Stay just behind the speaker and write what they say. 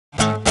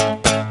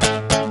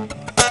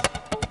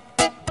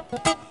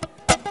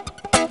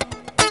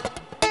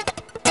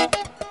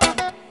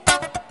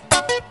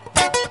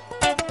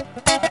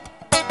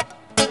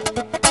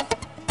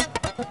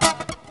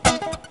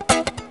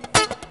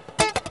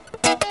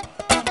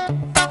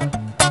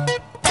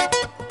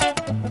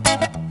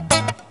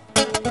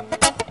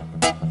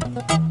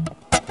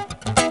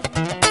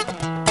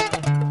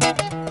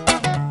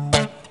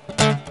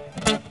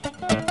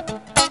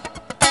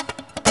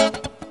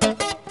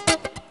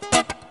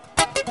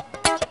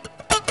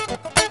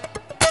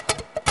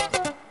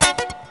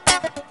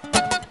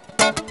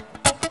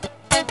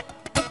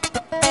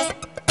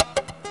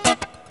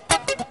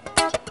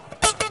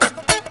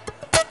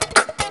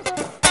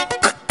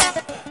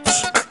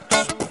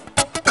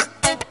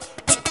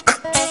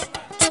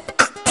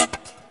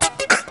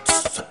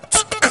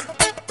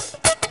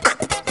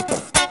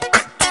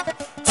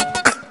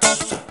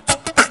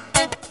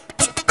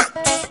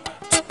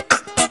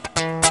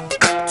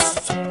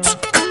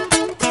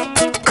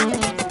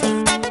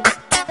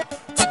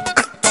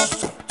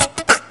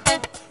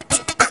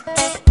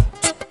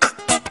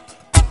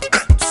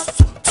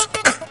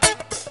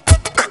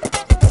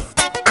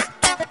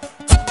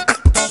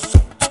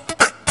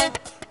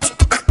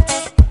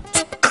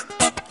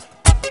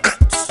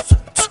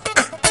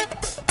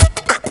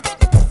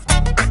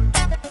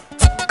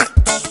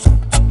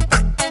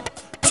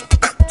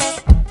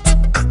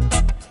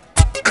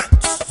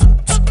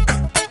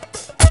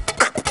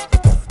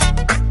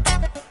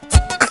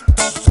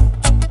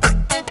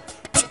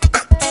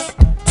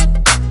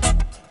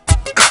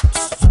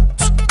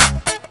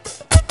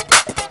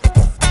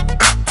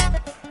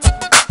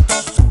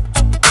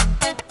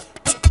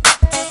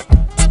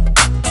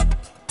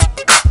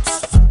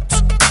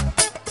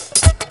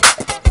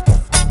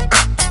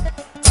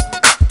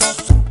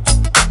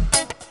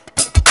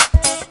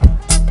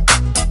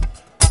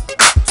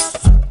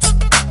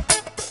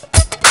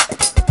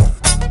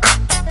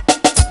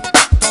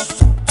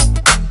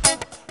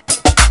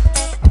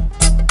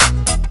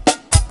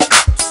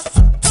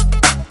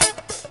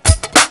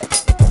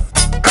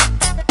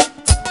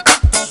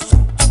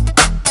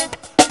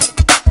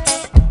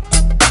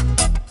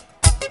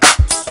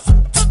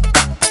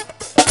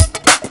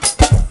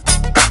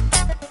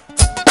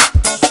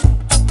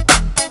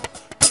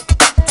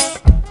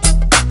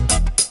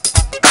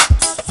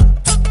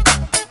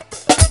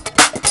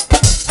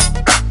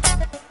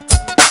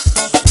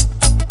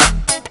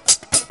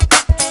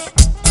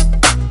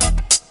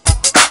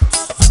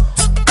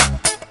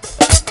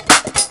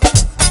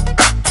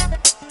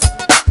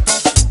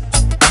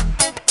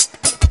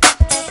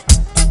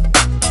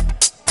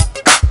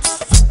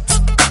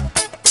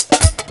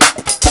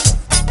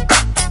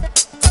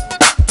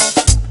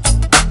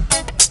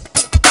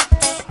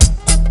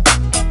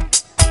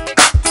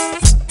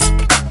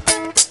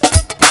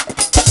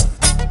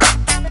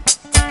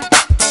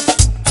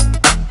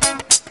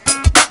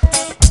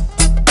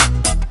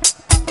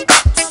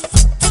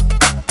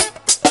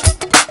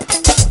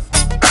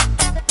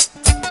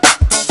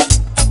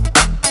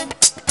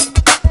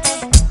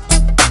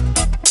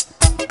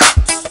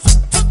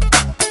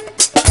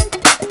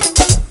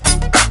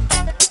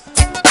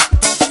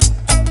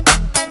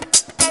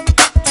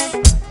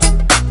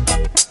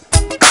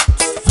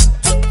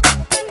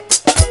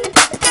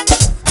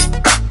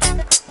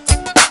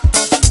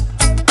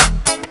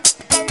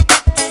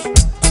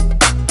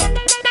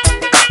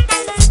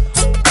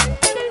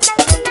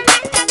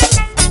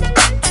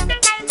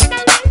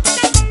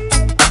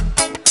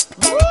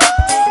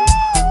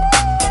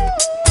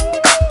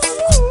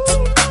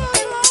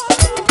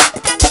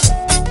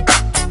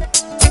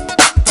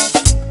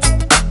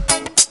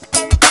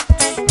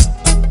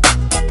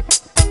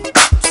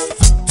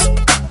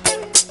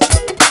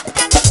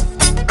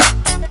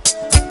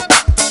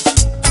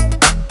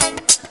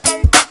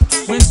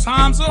when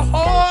times are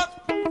hard,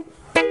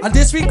 I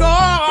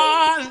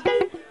disregard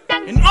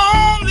and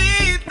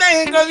only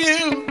think of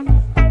you.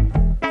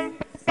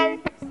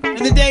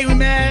 And the day we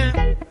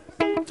met,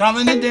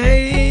 darling, the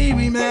day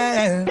we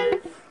met,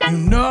 you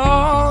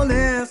know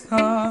this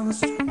was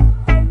true.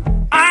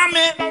 I'm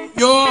in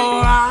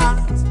your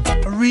eyes,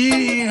 I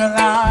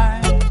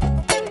realize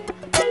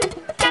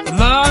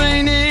love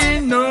ain't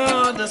in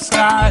no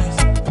disguise.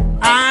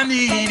 I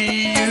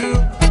needed you,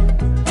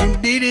 you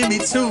needed me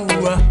too.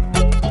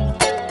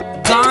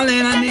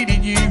 Darling, I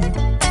needed you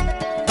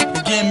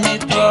to get me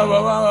through.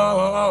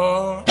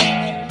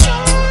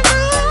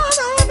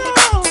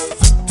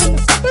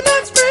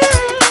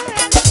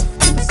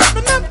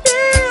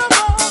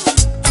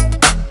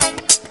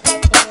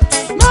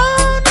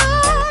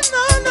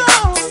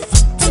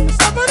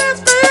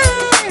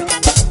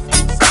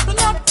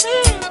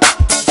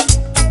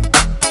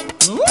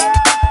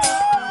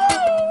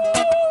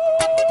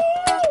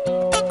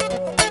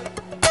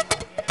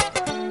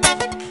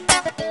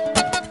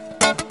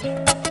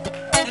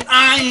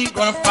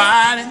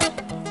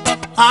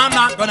 I'm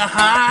not gonna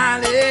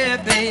hide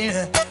it, baby.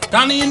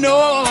 Darling, you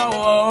know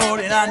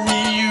that I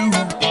need you.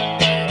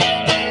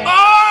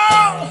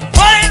 Oh,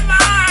 what is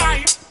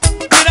life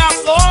without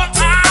Lord?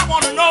 I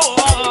wanna know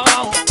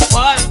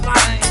what is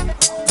life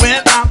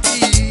without me.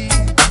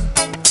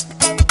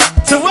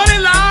 So what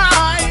is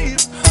life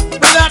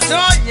without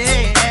joy?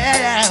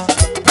 Yeah,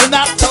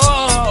 without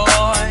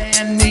joy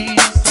and need.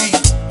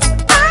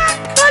 I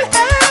could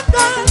have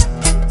done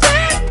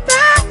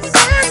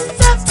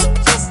 10,000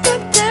 just to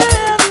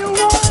give you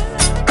one.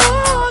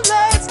 Oh,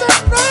 let's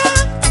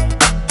run.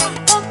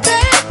 Oh,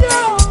 baby,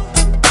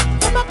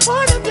 you're my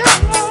point of view.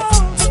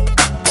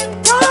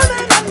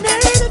 Darling, I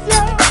needed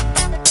you.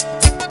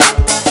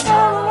 No.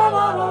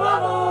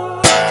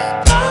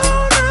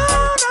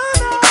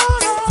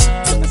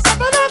 Give me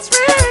something that's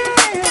real.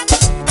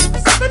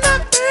 Something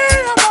that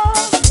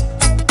feels.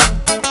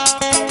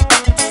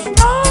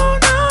 No.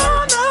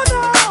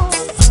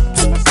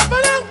 Give me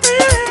something that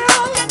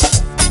feels.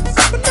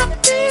 Something that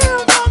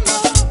feels.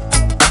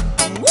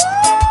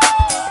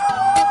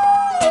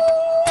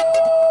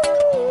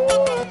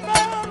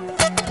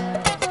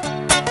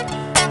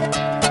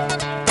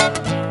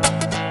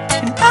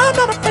 I'm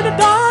not afraid of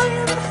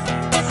dying.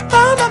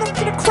 I'm not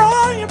afraid of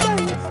crying,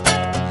 baby.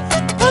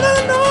 But I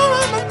know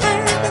I'm a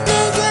baby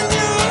because I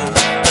knew.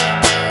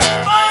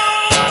 Oh,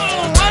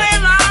 what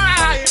is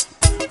life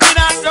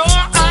without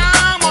joy? I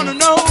wanna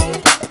know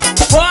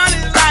what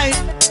is life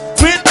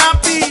without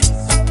peace.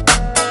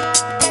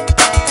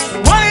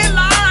 What is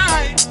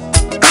life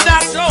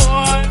without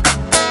joy?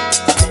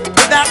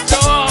 Without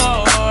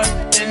joy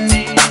and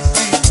peace.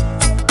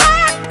 I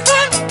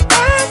could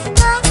have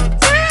done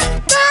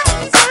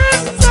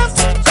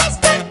 10,000 just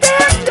to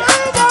give you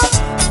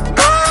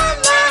one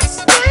last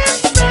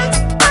chance.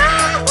 I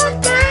would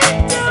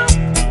thank you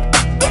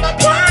for my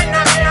point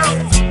of view.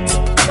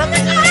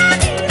 Something I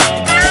need you.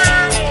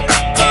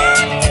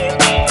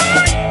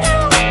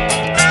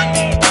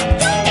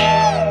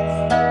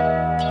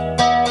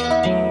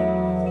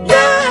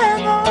 Yeah,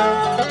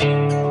 Lord.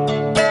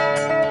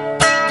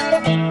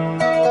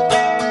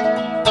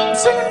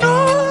 Singing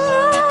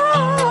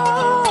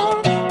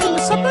on. Give me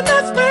something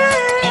that's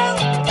real.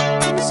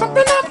 Give me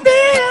something I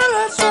feel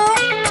that's right.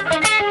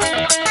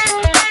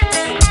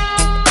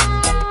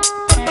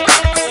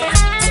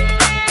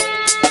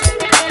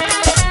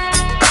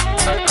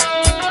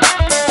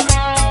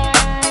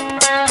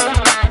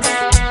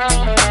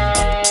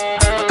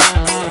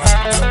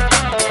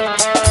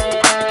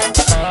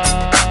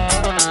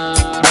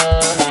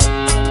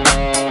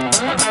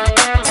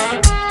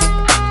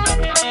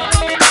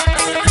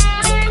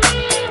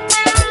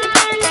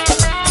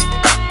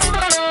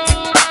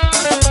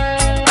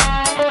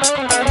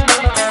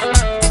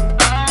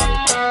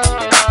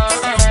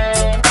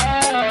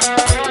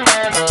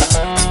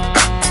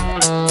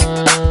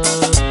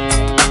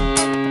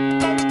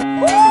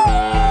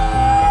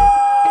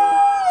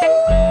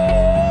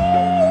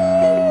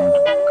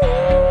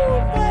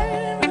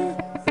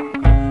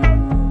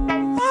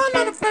 I'm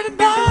not afraid to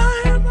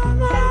die,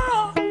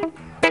 mama.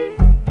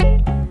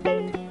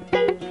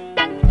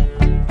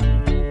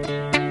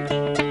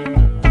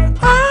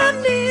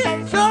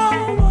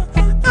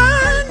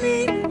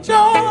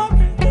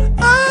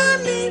 I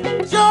need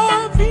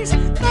your peace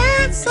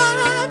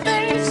inside me.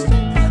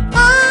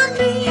 I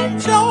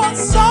need your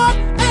song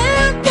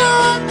and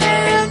love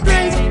and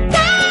grace.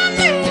 I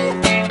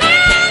need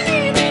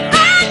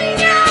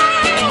you.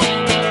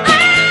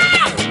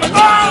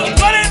 Oh,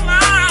 what is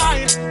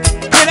life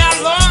without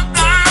love? I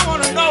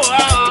wanna know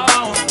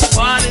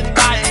what is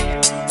life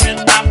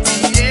without me.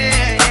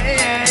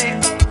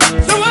 Yeah.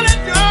 So what is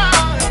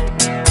joy?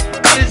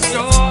 What is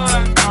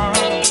joy?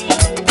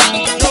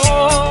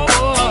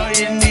 Joy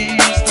in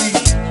these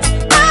streets.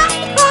 I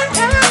could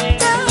have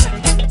done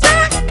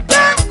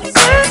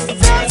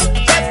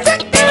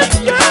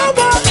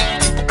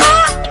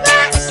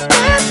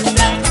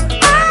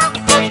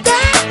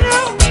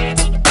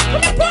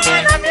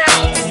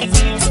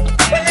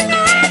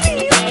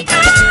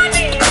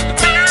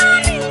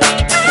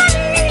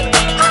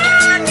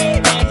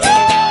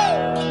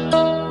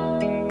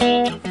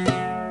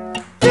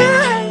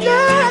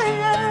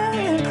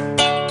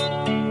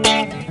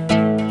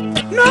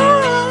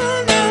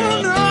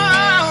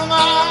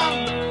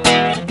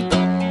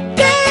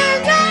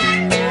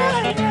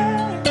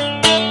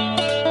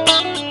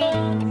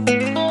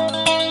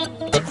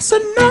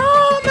Said no,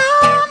 no,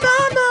 no,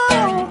 no.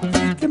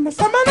 Give me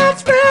something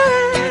that's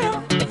real,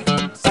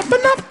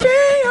 something I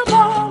feel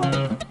more.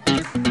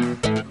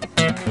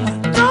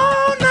 No,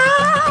 no,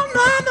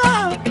 no, no.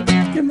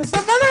 Give me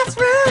something that's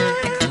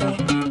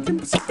real, give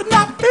me something I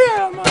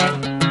feel more.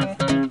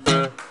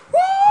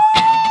 Woo!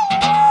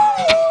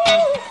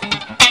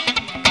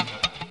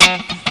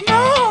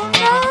 No,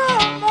 no,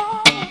 no.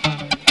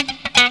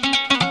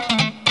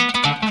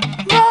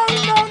 No,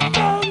 no,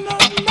 no, no,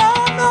 no,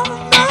 no,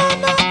 no,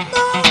 no,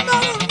 no, no,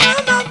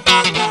 no, no,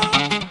 no.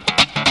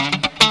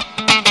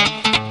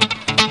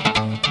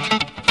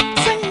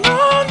 Sing no,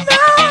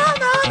 no,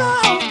 no, no.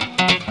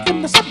 Give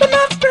me something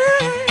that's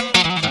real,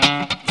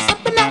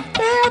 something I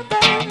feel,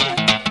 baby.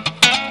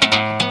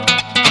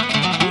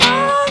 No,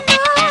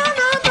 no,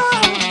 no, no.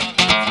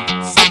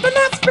 Something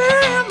that's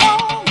real,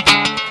 more.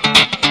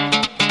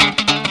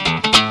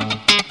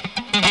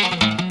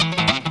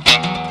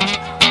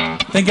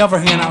 Thank y'all for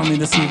hanging out with me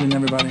this evening,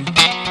 everybody.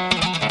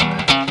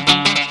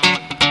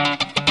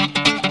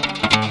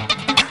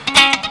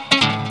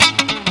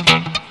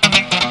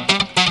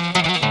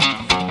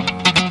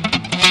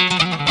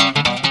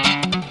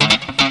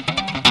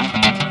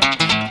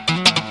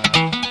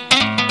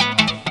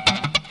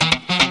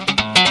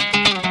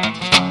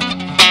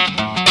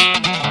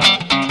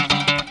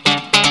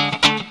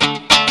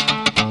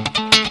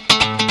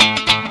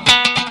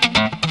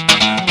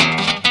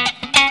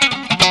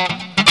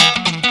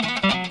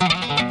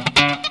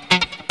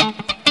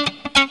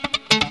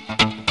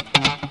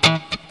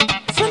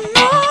 So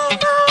no,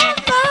 no,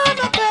 no,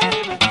 no,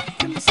 baby.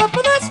 Give me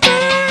something that's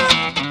real,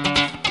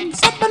 give me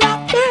something I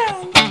feel.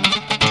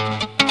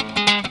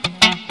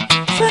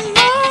 So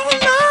no,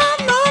 no,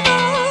 no, no,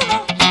 no.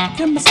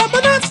 Give me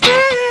something that's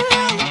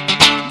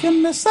real, give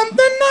me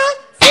something I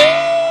feel.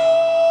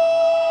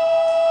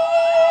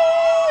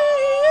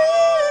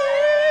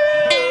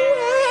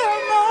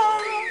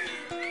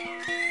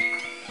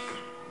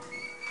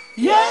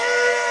 Yeah.